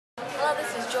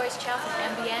Chow from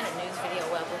MBN and News Video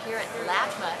Web. We're here at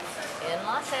LACMA in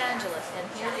Los Angeles, and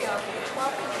here we are with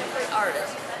 12 contemporary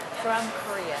artists from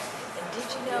Korea. And did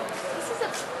you know, this is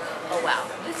an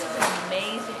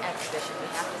amazing exhibition. We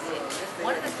have to see it.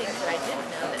 One of the things that I didn't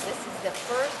know, that this is the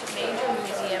first major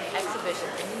museum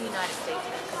exhibition in the United States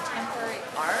of contemporary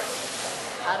art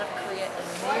out of Korea in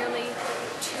nearly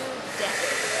 2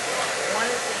 decades. One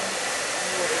of the things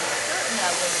you will be certain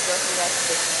of when you go through the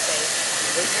exhibition space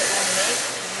is it will make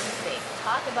you think.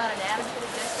 Talk about an attitude of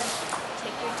distance.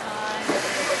 Take your time, take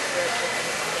a look through it. There's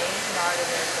some amazing art in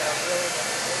there that are really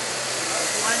interesting. If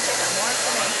you want to check out more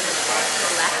information, you can go to the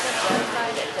LACMA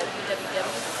website at www.lacma.org.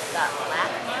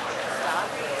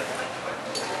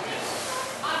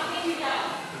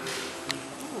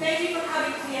 Thank you for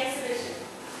coming to the exhibition.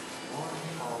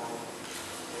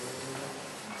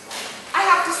 I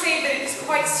have to say that it is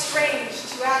quite strange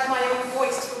to add my own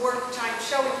voice to the work which I am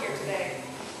showing here today.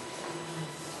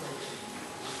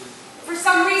 For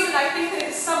some reason, I think that it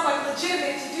is somewhat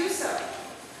legitimate to do so.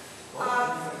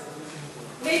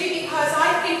 Maybe because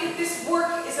I think that this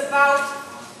work is about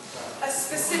a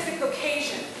specific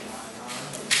occasion.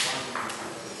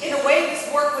 In a way, this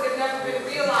work would have never been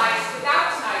realized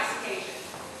without tonight's occasion.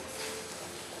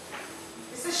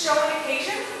 Is this show an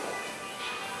occasion?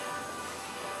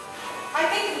 I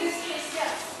think in this case,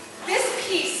 yes. This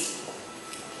piece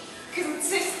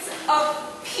consists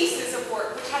of pieces of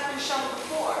work which have been shown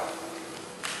before.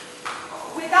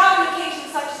 Without an occasion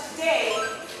such as today,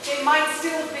 they might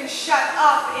still have been shut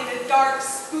up in a dark,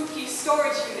 spooky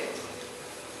storage unit.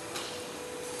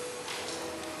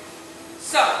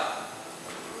 So,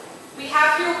 we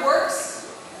have here works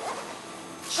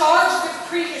charged with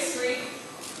prehistory,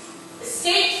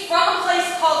 escaped from a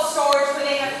place called storage where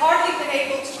they have hardly been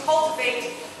able to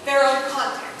cultivate their own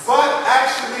context. But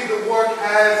actually the work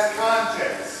has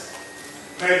context.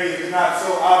 Maybe it's not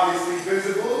so obviously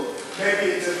visible.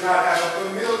 Maybe it does not have a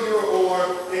familiar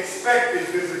or expected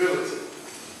visibility.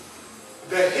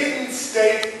 The hidden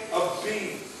state of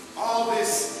being. All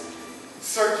this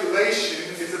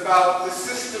circulation is about the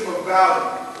system of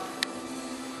value,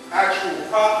 actual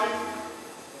profit,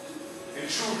 and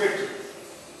true victory.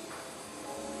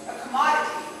 A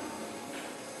commodity.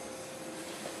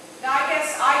 Now I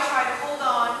guess I try to hold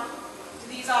on to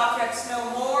these objects no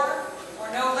more or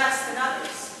no less than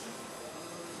others.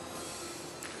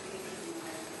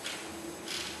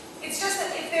 It's just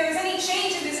that if there is any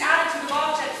change in this attitude of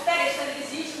object fetish, then it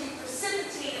is usually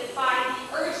precipitated by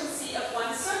the urgency of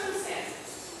one's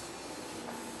circumstances.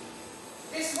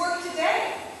 This work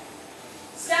today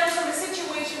stems from a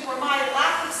situation where my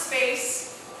lack of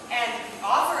space and the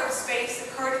offer of space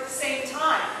occurred at the same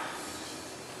time.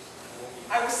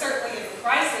 I was certainly in a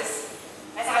crisis,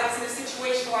 as I was in a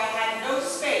situation where I had no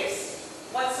space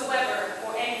whatsoever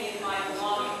for any of my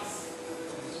belongings.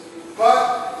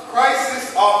 But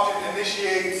crisis often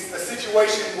initiates a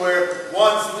situation where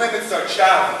one's limits are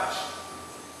challenged.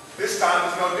 This time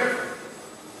is no different.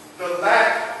 The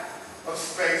lack of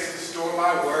space to store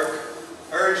my work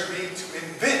urged me to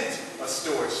invent a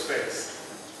storage space.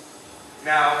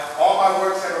 Now, all my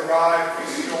works have arrived from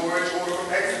storage or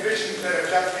from exhibitions that have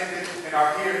just ended and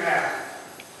are here now,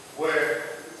 where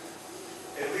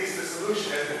at least a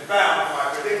solution has been found for my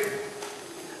predicament.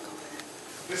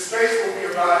 The space where we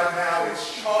arrive now is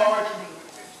charged,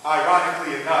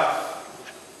 ironically enough,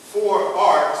 for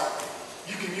art.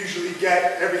 You can usually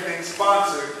get everything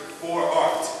sponsored for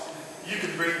art. You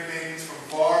can bring things from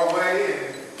far away,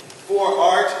 and for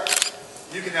art,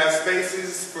 you can have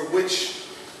spaces for which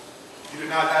you do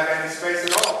not have any space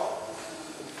at all.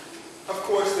 Of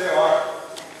course, there are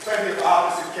plenty of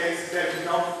opposite cases that you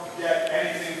don't get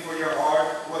anything for your art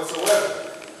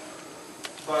whatsoever.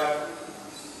 But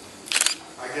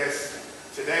I guess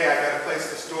today I got a place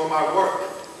to store my work.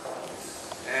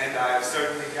 And I have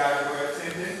certainly got your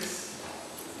attendance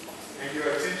and your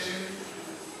attention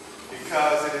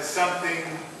because it is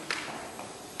something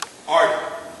arty.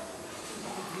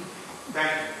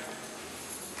 Thank you.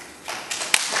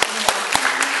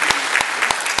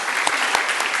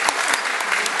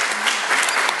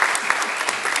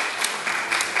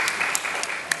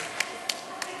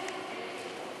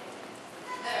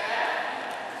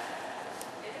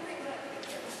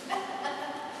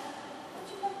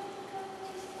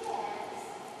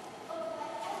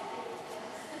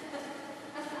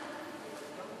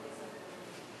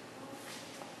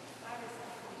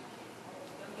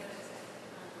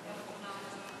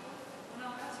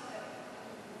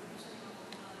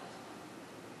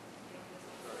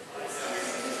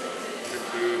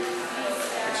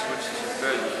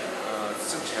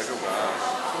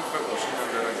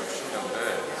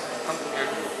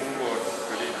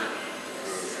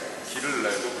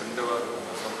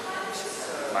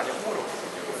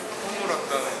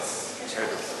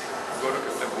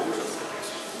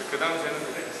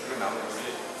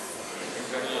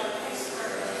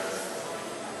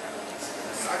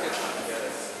 하게 되는 게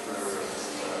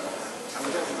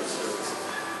장작으로 쓰여져 있어요.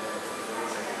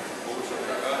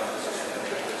 모으셨다가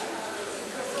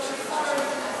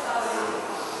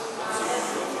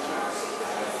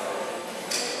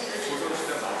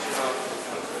조선시대 마지막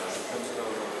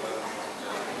편지라고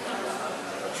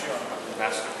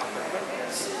나시를 받는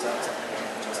진짜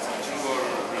증거를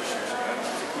보여주시면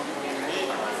그분이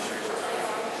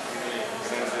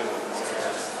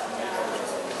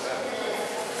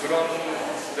그런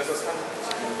데서 산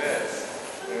집인데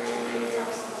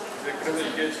그래서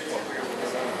이게 지금 어떻게 보면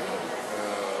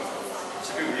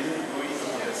집의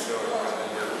의인이었어요.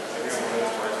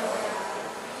 저희